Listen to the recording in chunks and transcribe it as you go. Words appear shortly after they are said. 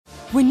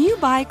When you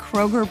buy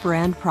Kroger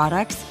brand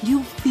products,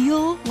 you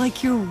feel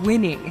like you're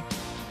winning.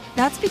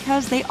 That's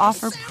because they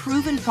offer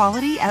proven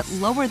quality at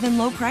lower than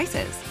low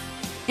prices.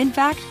 In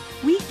fact,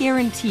 we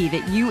guarantee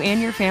that you and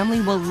your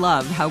family will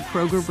love how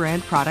Kroger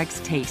brand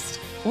products taste,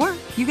 or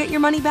you get your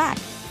money back.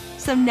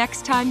 So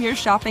next time you're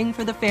shopping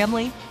for the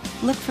family,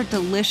 look for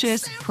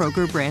delicious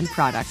Kroger brand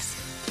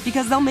products,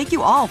 because they'll make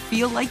you all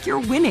feel like you're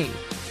winning.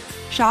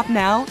 Shop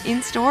now,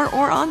 in-store,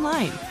 or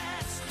online.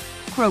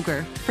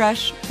 Kroger,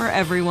 fresh for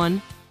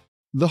everyone.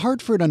 The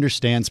Hartford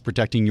understands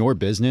protecting your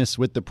business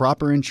with the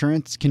proper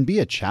insurance can be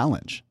a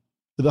challenge.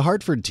 The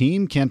Hartford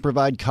team can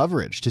provide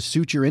coverage to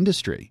suit your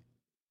industry.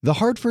 The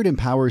Hartford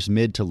empowers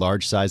mid to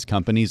large size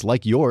companies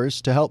like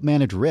yours to help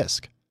manage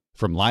risk,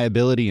 from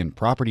liability and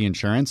property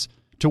insurance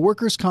to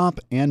workers' comp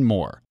and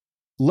more.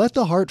 Let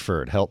The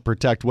Hartford help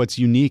protect what's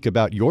unique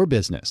about your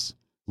business.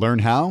 Learn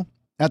how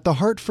at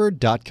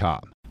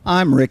thehartford.com.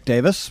 I'm Rick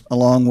Davis,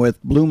 along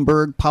with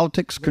Bloomberg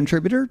Politics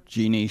contributor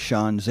Jeannie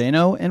Sean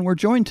Zaino, and we're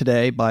joined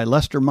today by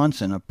Lester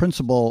Munson, a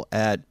principal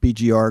at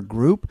BGR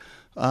Group,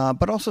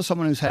 but also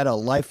someone who's had a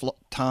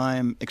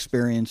lifetime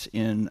experience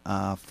in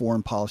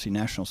foreign policy,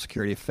 national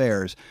security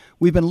affairs.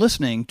 We've been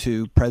listening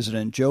to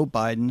President Joe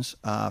Biden's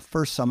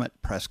first summit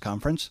press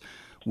conference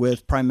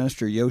with Prime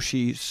Minister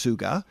Yoshihide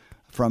Suga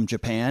from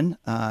Japan.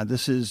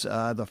 This is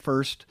the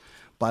first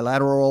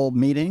bilateral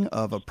meeting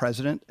of a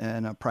president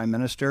and a prime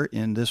minister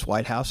in this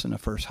White House in the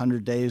first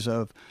 100 days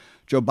of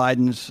Joe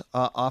Biden's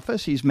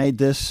office. He's made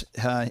this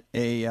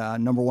a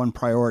number one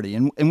priority,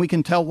 and we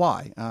can tell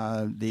why.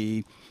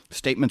 The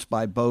statements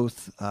by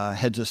both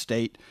heads of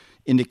state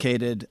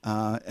indicated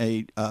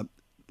a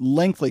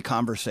lengthy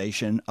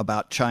conversation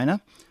about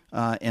China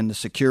and the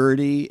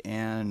security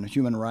and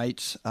human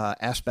rights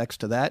aspects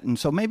to that. And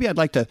so maybe I'd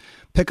like to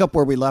pick up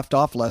where we left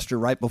off, Lester,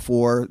 right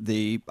before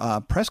the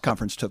press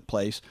conference took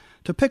place,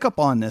 to pick up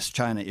on this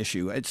China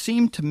issue. It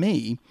seemed to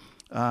me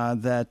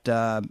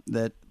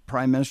that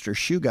Prime Minister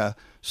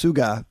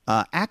Suga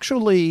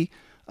actually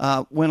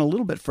went a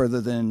little bit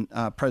further than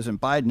President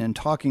Biden in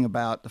talking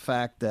about the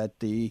fact that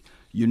the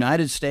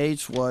United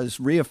States was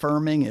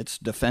reaffirming its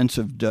defense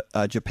of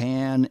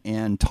Japan,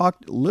 and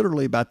talked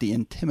literally about the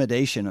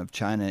intimidation of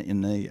China in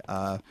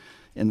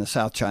the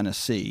South China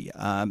Sea.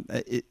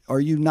 Are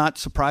you not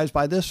surprised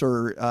by this,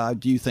 or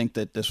do you think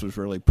that this was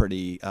really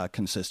pretty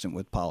consistent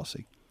with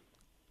policy?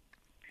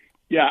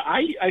 Yeah,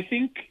 I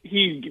think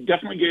he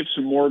definitely gave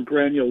some more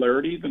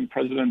granularity than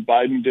President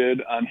Biden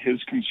did on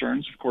his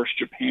concerns. Of course,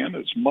 Japan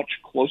is much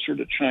closer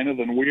to China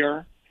than we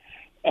are.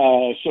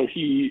 So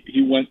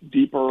he went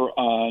deeper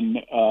on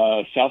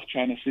South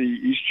China Sea,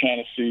 East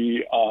China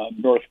Sea,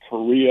 North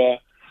Korea,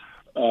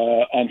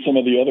 on some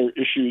of the other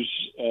issues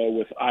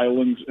with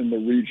islands in the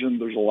region.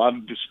 There's a lot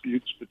of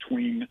disputes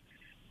between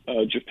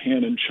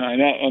Japan and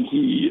China, and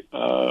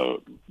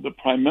the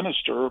Prime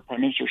Minister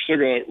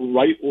Suga,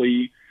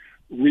 rightly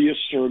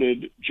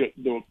reasserted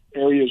the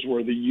areas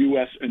where the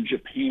U.S. and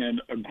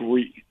Japan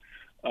agree.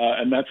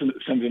 And that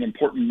sends an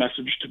important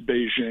message to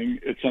Beijing.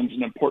 It sends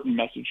an important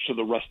message to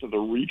the rest of the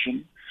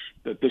region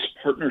that this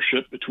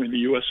partnership between the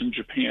U.S. and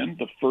Japan,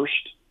 the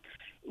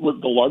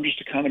largest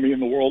economy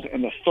in the world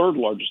and the third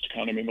largest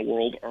economy in the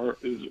world,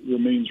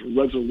 remains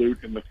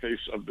resolute in the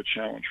face of the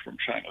challenge from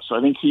China. So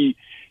I think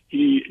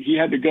he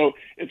had to go.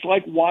 It's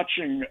like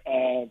watching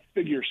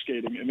figure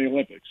skating in the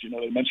Olympics. You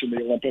know, they mentioned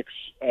the Olympics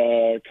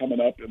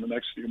coming up in the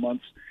next few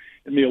months.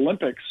 In the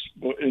Olympics,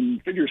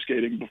 in figure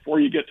skating, before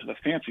you get to the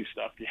fancy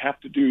stuff, you have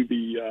to do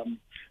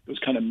those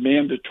kind of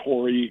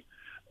mandatory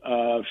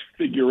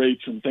figure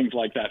eights and things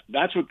like that.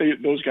 That's what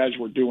those guys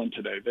were doing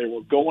today. They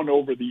were going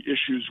over the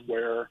issues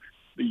where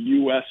the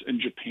U.S. and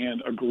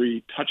Japan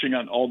agree, touching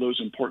on all those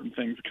important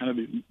things, kind of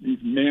these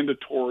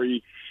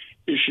mandatory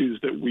issues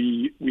that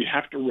we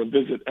have to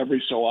revisit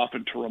every so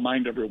often to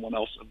remind everyone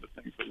else of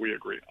the things that we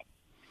agree on.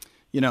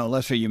 You know,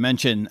 Lester, you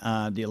mentioned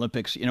the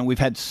Olympics. You know, we've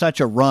had such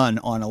a run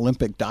on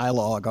Olympic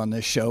dialogue on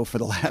this show for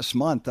the last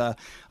month.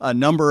 A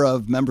number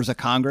of members of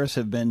Congress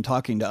have been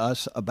talking to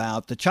us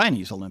about the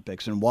Chinese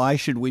Olympics and why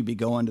should we be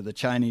going to the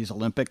Chinese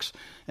Olympics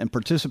and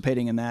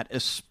participating in that,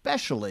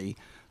 especially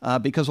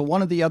because of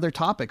one of the other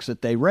topics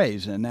that they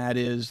raise, and that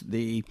is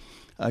the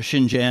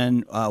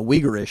Xinjiang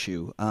Uyghur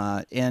issue.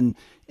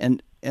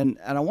 And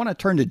I want to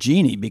turn to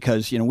Jeannie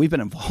because, you know, we've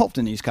been involved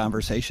in these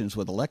conversations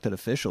with elected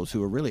officials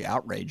who are really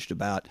outraged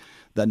about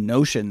the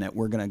notion that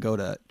we're going to go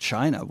to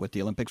China with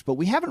the Olympics. But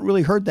we haven't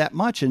really heard that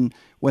much. And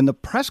when the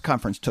press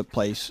conference took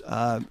place,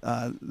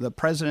 the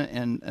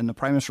president and the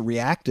prime minister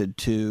reacted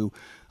to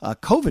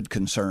COVID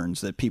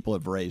concerns that people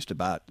have raised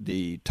about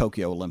the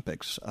Tokyo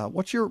Olympics.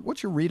 What's your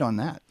read on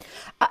that?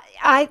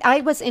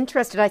 I was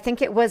interested. I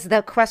think it was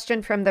the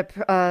question from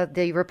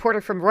the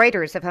reporter from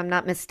Reuters, if I'm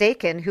not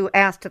mistaken, who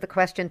asked the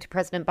question to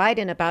President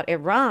Biden about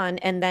Iran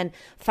and then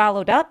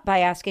followed up by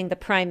asking the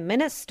prime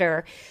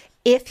minister.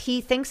 if he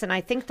thinks, and I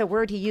think the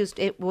word he used,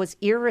 it was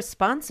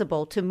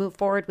irresponsible to move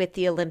forward with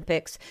the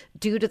Olympics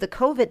due to the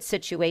COVID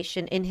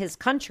situation in his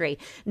country.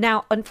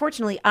 Now,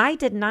 unfortunately, I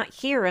did not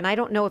hear, and I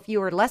don't know if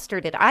you or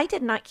Lester did, I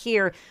did not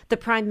hear the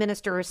Prime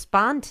Minister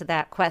respond to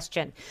that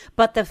question.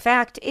 But the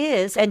fact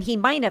is, and he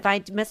might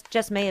have,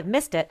 just may have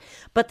missed it,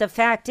 but the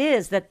fact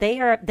is that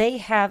they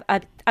have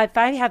if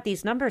I have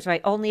these numbers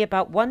right, only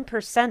about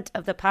 1%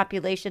 of the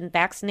population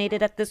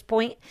vaccinated at this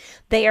point.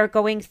 They are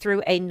going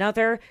through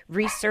another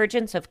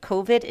resurgence of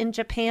COVID in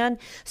Japan.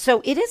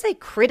 So it is a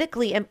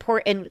critically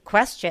important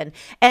question.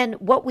 And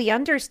what we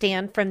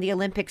understand from the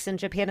Olympics in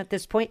Japan at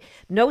this point,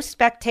 no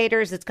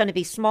spectators, it's going to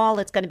be small,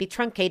 it's going to be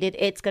truncated,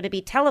 it's going to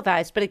be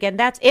televised. But again,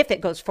 that's if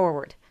it goes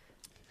forward.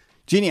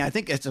 Jeannie, I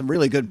think it's a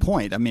really good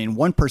point. I mean,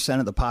 1%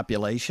 of the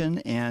population,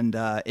 and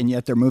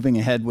yet they're moving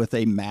ahead with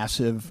a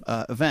massive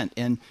event.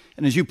 And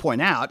as you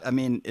point out, I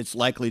mean, it's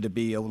likely to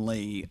be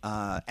only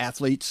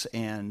athletes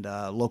and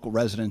local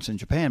residents in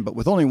Japan. But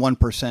with only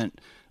 1%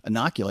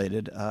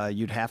 inoculated,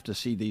 you'd have to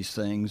see these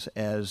things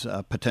as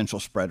potential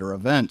spreader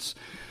events.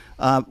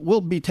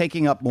 We'll be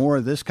taking up more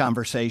of this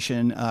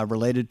conversation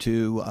related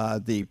to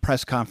the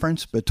press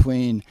conference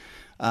between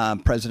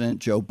President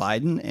Joe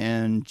Biden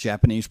and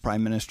Japanese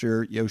Prime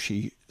Minister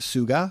Yoshihide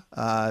Suga,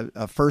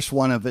 a first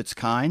one of its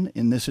kind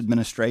in this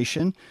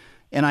administration.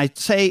 And I'd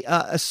say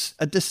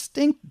a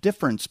distinct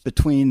difference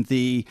between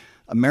the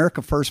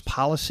America First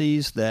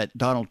policies that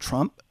Donald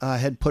Trump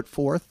had put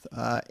forth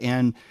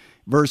and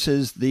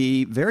versus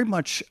the very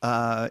much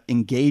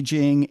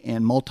engaging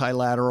and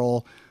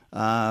multilateral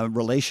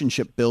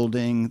relationship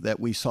building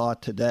that we saw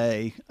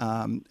today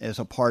as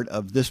a part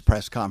of this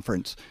press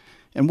conference.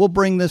 And we'll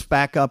bring this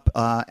back up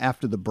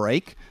after the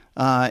break,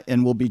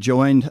 and we'll be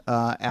joined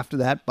after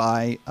that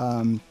by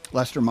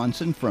Lester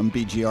Munson from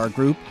BGR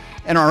Group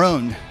and our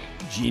own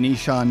Jeannie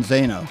Sheehan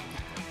Zaino.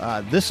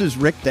 This is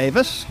Rick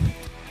Davis,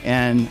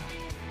 and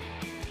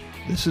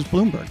this is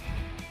Bloomberg.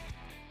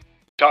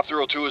 Top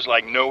Thrill 2 is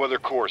like no other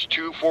course.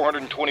 2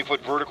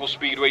 420-foot vertical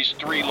speedways,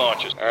 3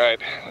 launches. All right,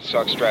 let's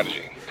talk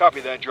strategy.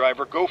 Copy that,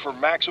 driver. Go for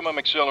maximum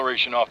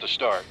acceleration off the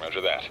start. Roger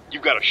that.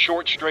 You've got a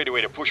short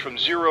straightaway to push from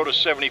 0 to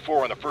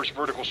 74 on the first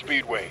vertical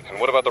speedway. And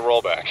what about the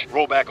rollback?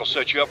 Rollback will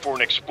set you up for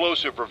an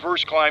explosive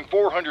reverse climb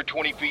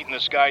 420 feet in the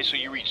sky so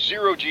you reach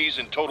 0 G's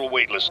in total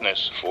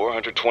weightlessness.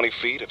 420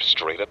 feet of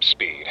straight-up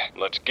speed.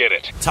 Let's get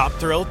it. Top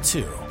Thrill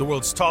 2, the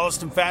world's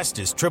tallest and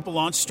fastest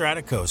triple-launch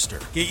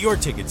Stratocoaster. Get your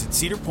tickets at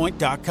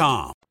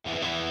cedarpoint.com.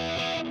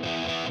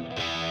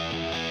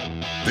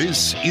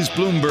 This is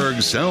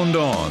Bloomberg Sound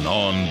On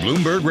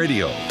Bloomberg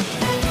Radio.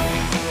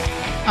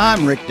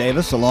 I'm Rick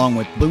Davis, along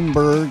with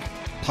Bloomberg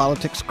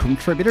politics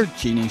contributor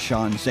Jeannie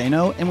Sheehan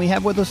Zaino, and we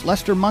have with us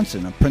Lester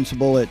Munson, a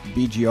principal at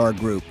BGR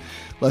Group.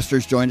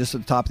 Lester's joined us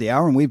at the top of the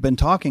hour, and we've been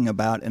talking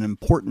about an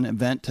important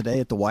event today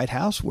at the White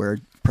House where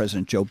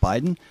President Joe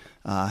Biden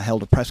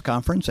held a press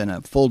conference and a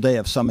full day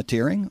of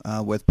summitteering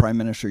with Prime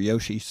Minister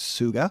Yoshihide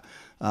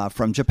Suga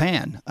from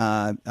Japan.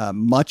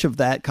 Much of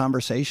that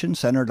conversation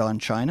centered on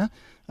China.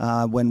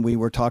 When we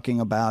were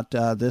talking about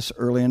this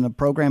early in the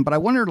program. But I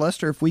wondered,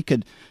 Lester, if we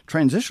could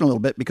transition a little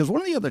bit, because one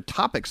of the other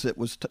topics that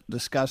was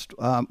discussed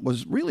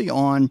was really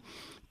on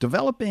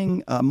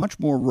developing a much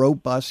more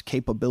robust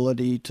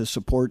capability to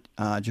support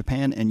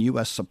Japan and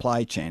U.S.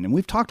 supply chain. And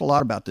we've talked a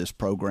lot about this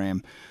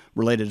program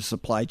related to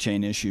supply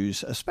chain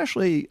issues,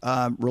 especially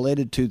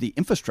related to the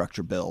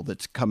infrastructure bill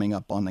that's coming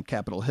up on the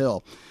Capitol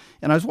Hill.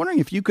 And I was wondering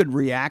if you could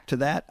react to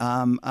that.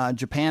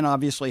 Japan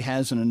obviously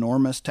has an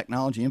enormous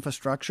technology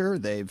infrastructure.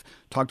 They've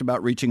talked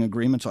about reaching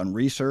agreements on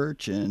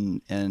research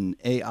and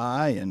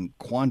AI and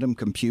quantum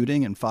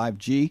computing and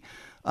 5G.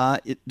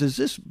 Does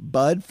this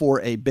bud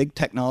for a big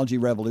technology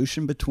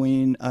revolution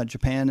between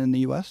Japan and the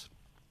U.S.?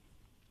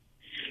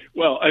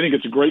 Well, I think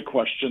it's a great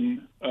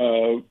question.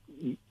 We're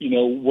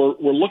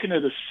looking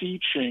at a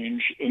sea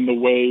change in the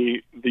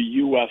way the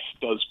U.S.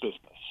 does business,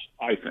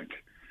 I think.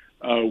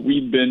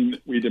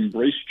 We'd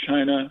embraced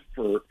China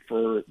for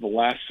the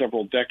last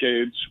several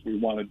decades. We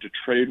wanted to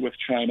trade with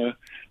China.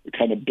 We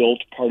kind of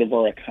built part of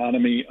our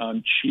economy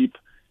on cheap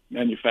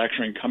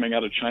manufacturing coming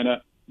out of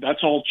China.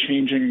 That's all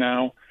changing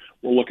now.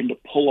 We're looking to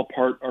pull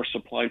apart our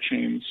supply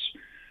chains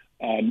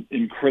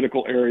in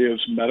critical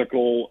areas,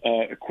 medical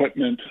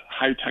equipment,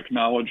 high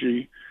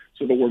technology,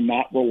 so that we're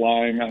not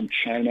relying on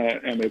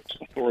China and its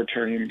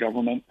authoritarian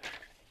government.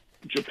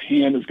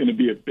 Japan is going to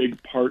be a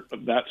big part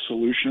of that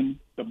solution.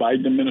 The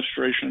Biden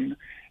administration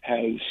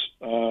has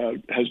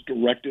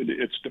directed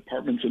its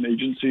departments and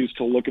agencies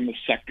to look in the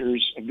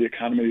sectors of the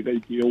economy they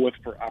deal with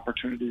for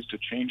opportunities to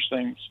change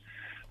things.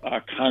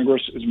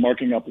 Congress is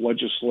marking up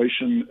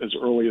legislation as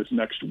early as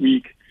next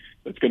week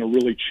that's going to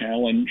really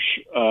challenge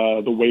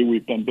the way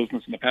we've done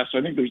business in the past. So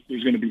I think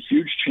there's going to be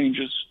huge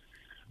changes.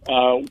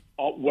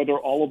 Whether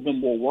all of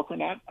them will work or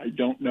not, I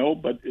don't know,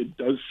 but it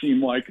does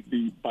seem like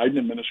the Biden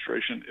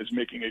administration is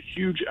making a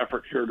huge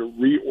effort here to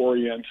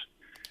reorient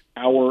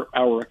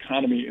our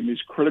economy in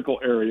these critical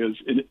areas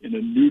in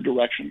a new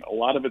direction. A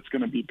lot of it's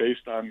going to be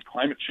based on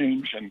climate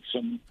change and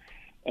some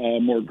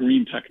more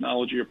green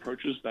technology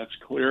approaches. That's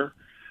clear.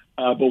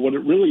 But what it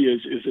really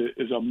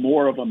is a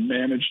more of a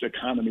managed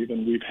economy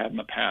than we've had in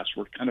the past.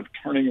 We're kind of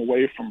turning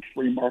away from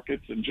free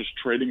markets and just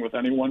trading with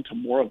anyone to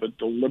more of a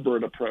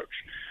deliberate approach.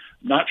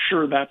 Not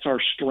sure that's our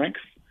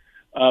strength,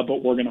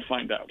 but we're going to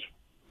find out.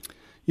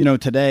 You know,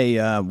 today,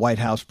 White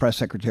House Press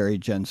Secretary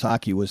Jen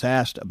Psaki was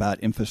asked about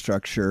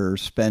infrastructure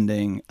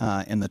spending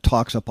and the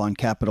talks up on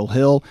Capitol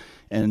Hill,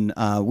 and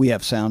we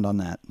have sound on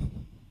that.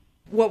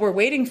 What we're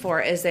waiting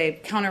for is a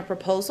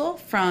counter-proposal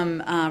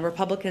from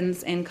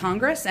Republicans in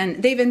Congress,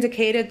 and they've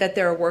indicated that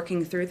they're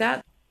working through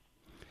that.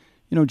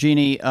 You know,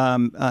 Jeannie,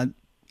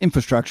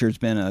 infrastructure has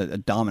been a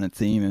dominant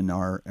theme in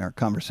our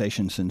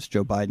conversation since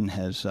Joe Biden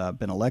has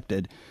been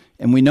elected.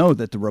 And we know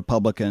that the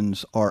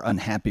Republicans are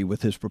unhappy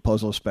with his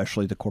proposal,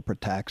 especially the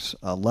corporate tax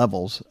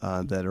levels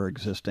that are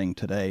existing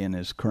today in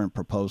his current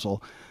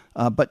proposal.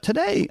 But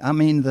today, I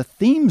mean, the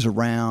themes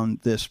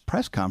around this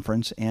press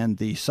conference and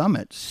the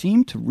summit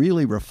seem to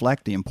really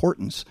reflect the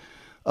importance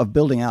of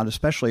building out,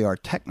 especially our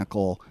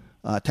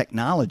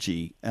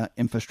technology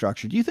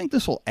infrastructure. Do you think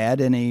this will add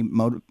any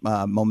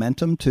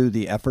momentum to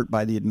the effort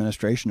by the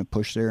administration to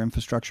push their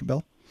infrastructure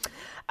bill?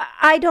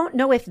 I don't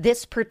know if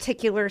this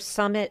particular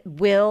summit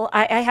will.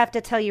 I have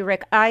to tell you,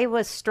 Rick, I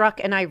was struck,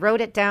 and I wrote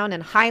it down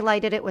and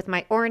highlighted it with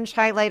my orange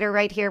highlighter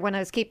right here when I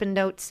was keeping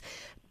notes.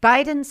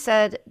 Biden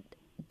said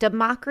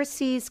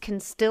democracies can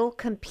still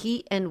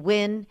compete and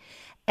win,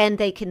 and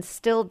they can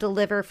still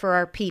deliver for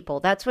our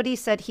people. That's what he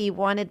said he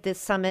wanted this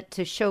summit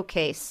to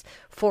showcase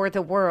for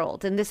the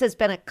world. And this has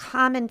been a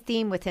common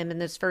theme with him in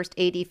this first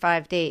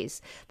 85 days,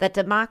 that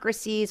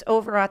democracies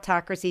over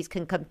autocracies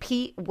can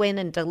compete, win,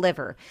 and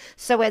deliver.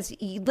 So as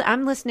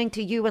I'm listening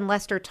to you and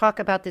Lester talk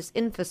about this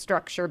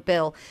infrastructure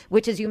bill,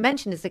 which, as you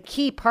mentioned, is a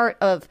key part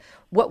of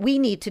what we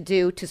need to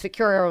do to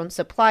secure our own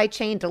supply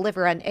chain,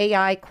 deliver on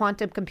AI,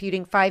 quantum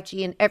computing,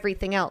 5G, and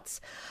everything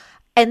else.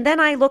 And then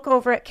I look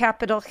over at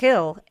Capitol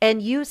Hill,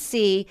 and you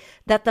see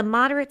that the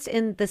moderates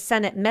in the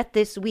Senate met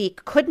this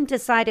week, couldn't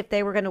decide if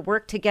they were going to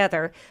work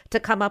together to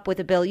come up with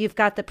a bill. You've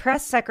got the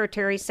press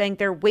secretary saying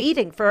they're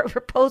waiting for a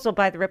proposal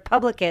by the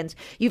Republicans.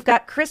 You've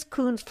got Chris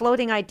Coons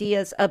floating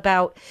ideas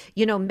about,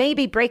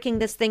 maybe breaking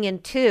this thing in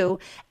two.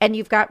 And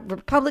you've got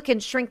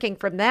Republicans shrinking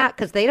from that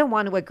because they don't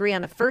want to agree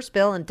on a first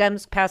bill, and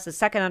Dems pass a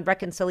second on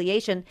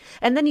reconciliation.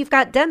 And then you've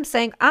got Dems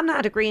saying, I'm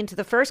not agreeing to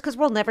the first because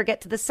we'll never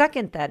get to the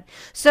second then.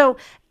 So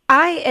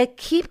I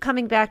keep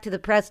coming back to the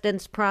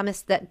president's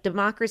promise that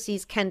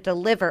democracies can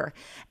deliver,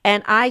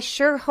 and I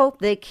sure hope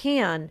they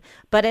can.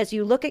 But as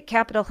you look at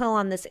Capitol Hill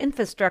on this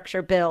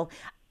infrastructure bill,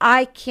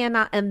 I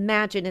cannot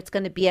imagine it's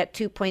going to be at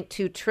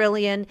 $2.2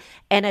 trillion.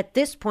 And at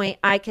this point,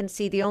 I can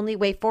see the only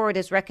way forward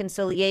is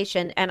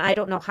reconciliation. And I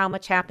don't know how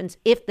much happens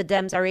if the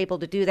Dems are able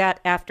to do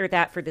that after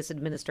that for this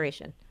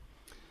administration.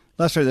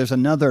 Lester, there's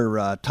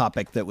another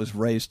topic that was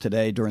raised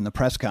today during the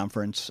press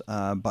conference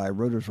by a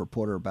Reuters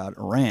reporter about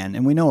Iran.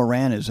 And we know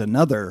Iran is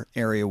another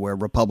area where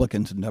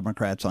Republicans and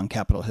Democrats on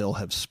Capitol Hill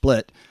have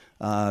split.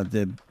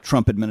 The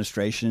Trump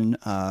administration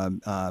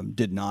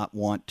did not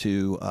want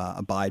to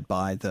abide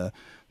by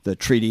the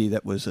treaty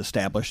that was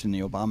established in the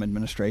Obama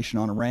administration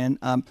on Iran.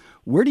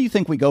 Where do you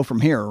think we go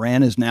from here?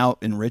 Iran is now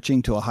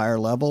enriching to a higher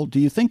level. Do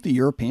you think the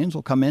Europeans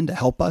will come in to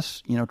help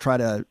us, try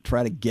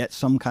to get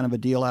some kind of a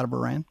deal out of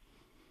Iran?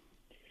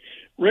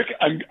 Rick,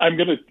 I'm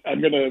gonna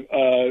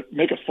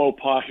make a faux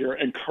pas here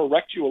and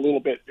correct you a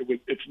little bit.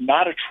 It's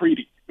not a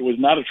treaty. It was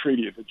not a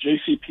treaty. The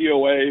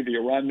JCPOA, the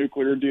Iran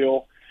nuclear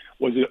deal,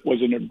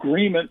 was an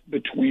agreement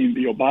between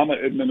the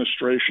Obama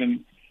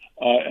administration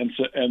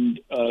and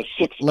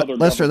six other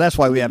governments. Lester, that's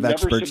why we have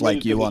experts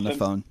like you on the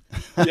phone.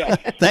 Yeah,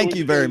 Thank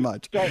you very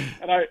much. Sorry,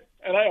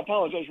 and I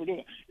apologize for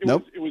doing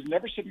that. It was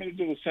never submitted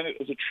to the Senate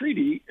as a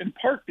treaty, in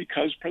part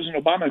because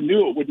President Obama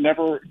knew it would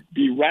never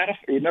be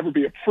ratified, it would never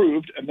be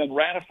approved and then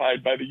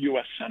ratified by the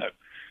U.S. Senate.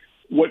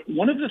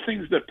 One of the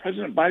things that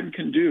President Biden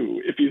can do,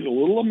 if he's a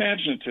little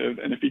imaginative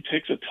and if he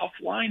takes a tough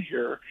line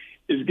here,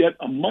 is get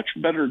a much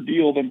better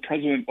deal than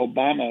President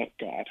Obama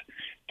got.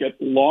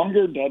 Get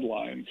longer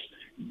deadlines,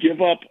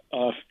 give up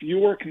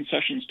fewer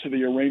concessions to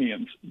the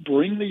Iranians,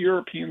 bring the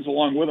Europeans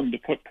along with them to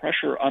put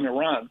pressure on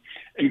Iran,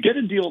 and get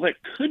a deal that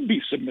could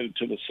be submitted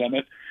to the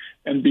Senate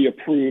and be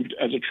approved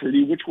as a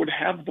treaty, which would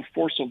have the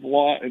force of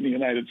law in the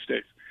United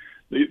States.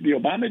 The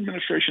Obama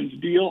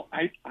administration's deal,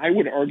 I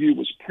would argue,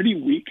 was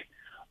pretty weak.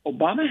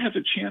 Obama has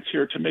a chance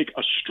here to make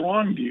a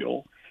strong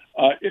deal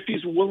if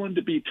he's willing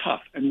to be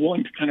tough and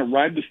willing to kind of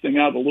ride this thing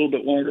out a little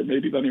bit longer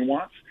maybe than he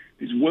wants.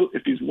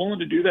 If he's willing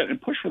to do that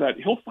and push for that,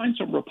 he'll find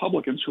some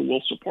Republicans who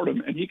will support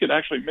him, and he could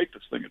actually make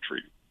this thing a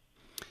treaty.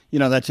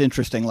 That's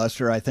interesting,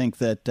 Lester. I think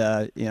that,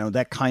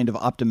 that kind of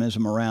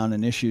optimism around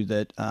an issue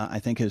that I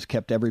think has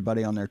kept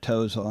everybody on their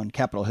toes on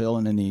Capitol Hill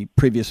and in the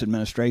previous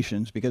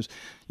administrations, because,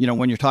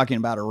 when you're talking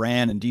about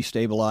Iran and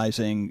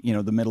destabilizing,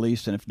 the Middle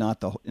East, and if not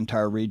the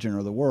entire region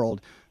or the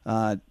world,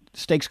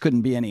 stakes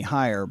couldn't be any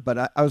higher.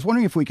 But I was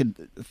wondering if we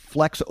could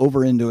flex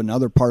over into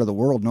another part of the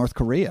world, North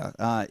Korea.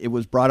 It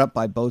was brought up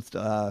by both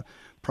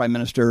Prime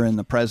Minister and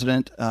the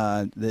President.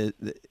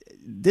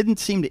 Didn't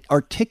seem to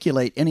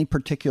articulate any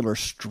particular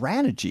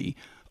strategy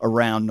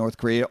around North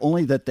Korea,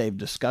 only that they've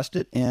discussed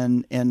it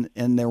and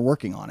they're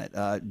working on it.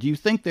 Do you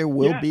think there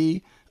will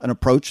be an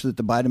approach that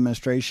the Biden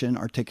administration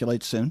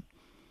articulates soon?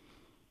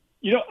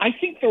 I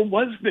think there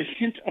was the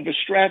hint of a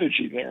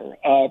strategy there.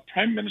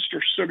 Prime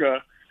Minister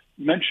Suga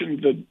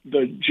mentioned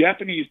the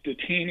Japanese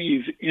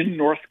detainees in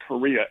North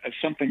Korea as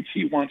something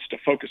he wants to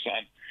focus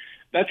on.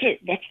 That's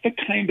the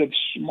kind of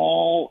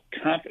small.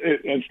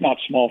 It's not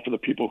small for the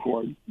people who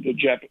are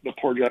the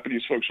poor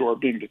Japanese folks who are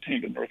being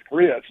detained in North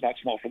Korea. It's not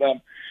small for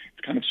them.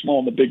 It's kind of small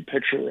in the big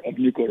picture of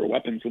nuclear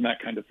weapons and that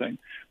kind of thing.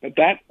 But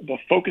the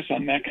focus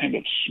on that kind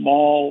of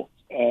small,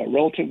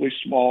 relatively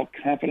small,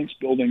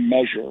 confidence-building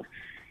measure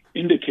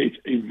indicates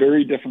a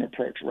very different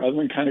approach. Rather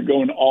than kind of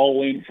going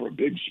all in for a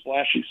big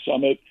splashy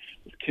summit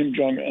with Kim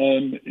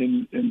Jong-un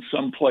in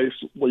some place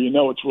where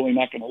it's really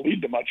not going to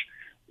lead to much.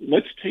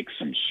 Let's take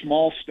some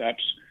small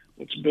steps.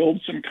 Let's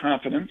build some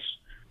confidence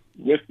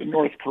with the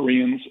North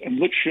Koreans, and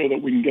let's show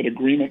that we can get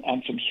agreement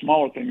on some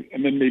smaller things,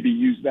 and then maybe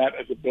use that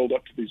as a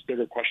build-up to these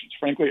bigger questions.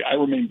 Frankly, I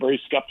remain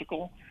very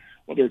skeptical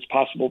whether it's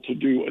possible to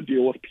do a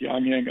deal with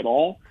Pyongyang at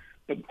all,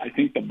 but I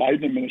think the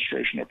Biden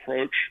administration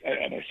approach,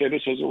 and I say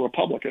this as a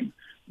Republican,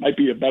 might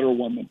be a better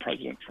one than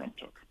President Trump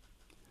took.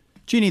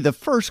 Jeannie, the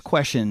first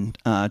question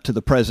to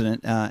the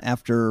president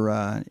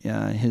after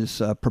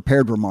his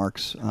prepared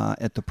remarks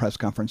at the press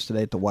conference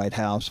today at the White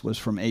House was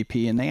from AP,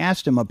 and they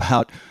asked him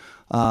about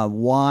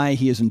why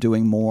he isn't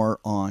doing more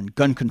on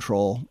gun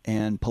control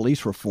and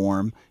police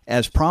reform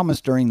as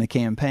promised during the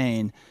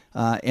campaign,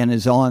 and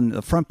is on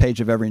the front page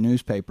of every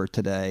newspaper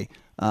today,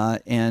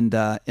 and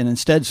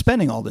instead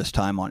spending all this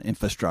time on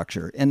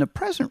infrastructure. And the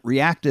president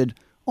reacted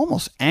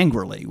almost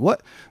angrily.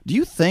 What do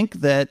you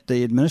think that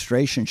the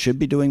administration should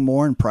be doing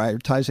more in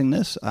prioritizing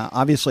this?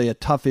 Obviously, a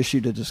tough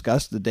issue to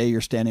discuss the day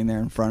you're standing there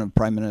in front of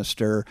Prime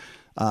Minister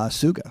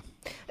Suga.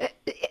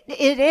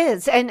 It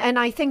is. And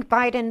I think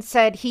Biden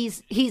said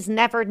he's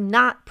never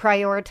not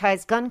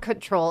prioritized gun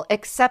control,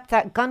 except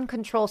that gun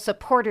control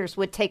supporters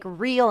would take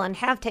real and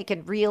have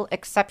taken real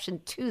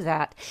exception to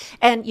that.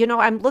 And,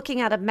 I'm looking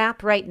at a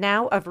map right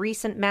now of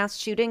recent mass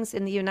shootings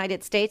in the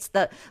United States,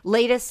 the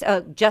latest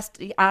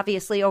just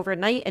obviously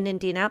overnight in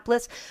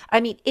Indianapolis. I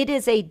mean, it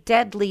is a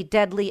deadly,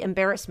 deadly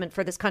embarrassment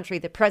for this country.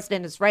 The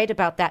president is right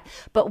about that.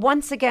 But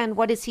once again,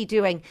 what is he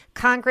doing?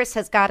 Congress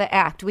has got to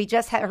act. We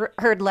just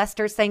heard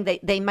Lester saying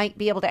they might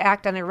be able to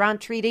act on the Iran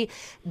treaty.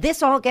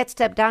 This all gets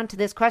down to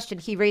this question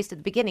he raised at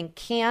the beginning.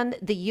 Can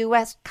the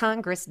U.S.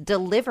 Congress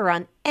deliver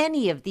on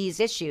any of these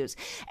issues?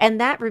 And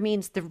that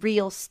remains the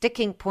real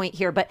sticking point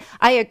here. But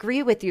I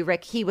agree with you,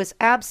 Rick. He was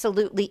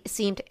absolutely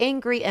seemed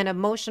angry and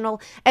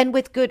emotional, and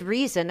with good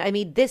reason. I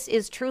mean, this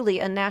is truly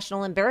a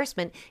national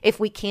embarrassment if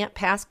we can't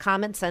pass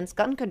common sense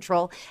gun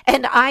control.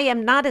 And I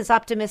am not as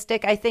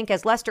optimistic, I think,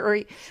 as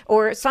Lester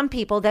or some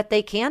people that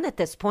they can at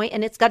this point,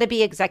 and it's got to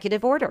be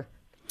executive order.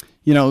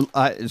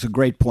 It's a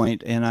great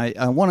point, and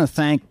I want to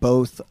thank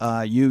both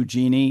you,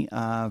 Jeannie,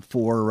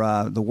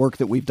 for the work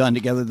that we've done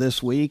together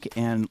this week,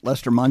 and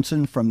Lester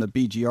Munson from the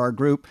BGR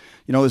Group.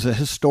 It was a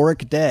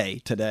historic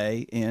day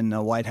today in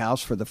the White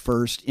House for the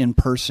first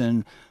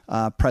in-person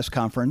press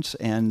conference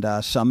and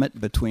summit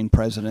between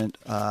President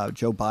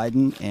Joe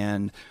Biden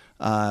and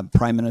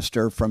Prime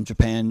Minister from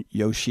Japan,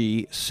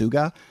 Yoshihide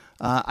Suga.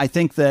 I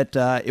think that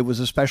it was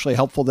especially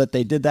helpful that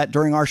they did that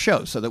during our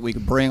show so that we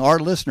could bring our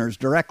listeners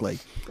directly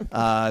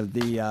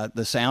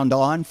the sound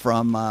on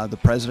from the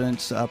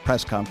president's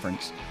press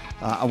conference.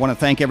 I want to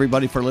thank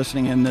everybody for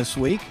listening in this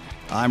week.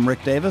 I'm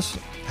Rick Davis.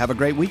 Have a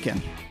great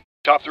weekend.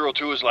 Top Thrill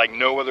 2 is like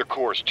no other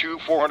course. 2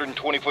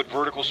 420-foot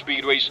vertical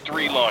speedways,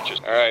 3 launches.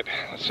 All right,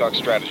 let's talk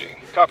strategy.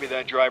 Copy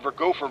that, driver.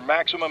 Go for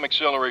maximum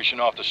acceleration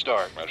off the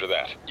start. Roger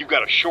that. You've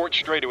got a short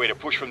straightaway to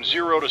push from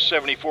 0 to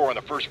 74 on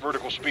the first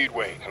vertical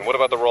speedway. And what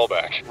about the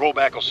rollback?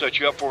 Rollback will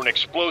set you up for an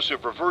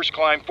explosive reverse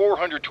climb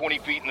 420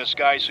 feet in the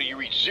sky so you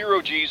reach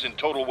 0 G's in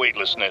total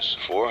weightlessness.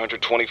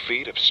 420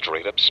 feet of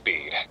straight-up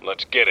speed.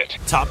 Let's get it.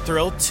 Top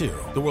Thrill 2,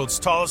 the world's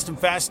tallest and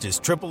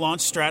fastest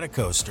triple-launch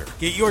stratocoaster.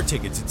 Get your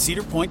tickets at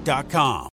cedarpoint.com.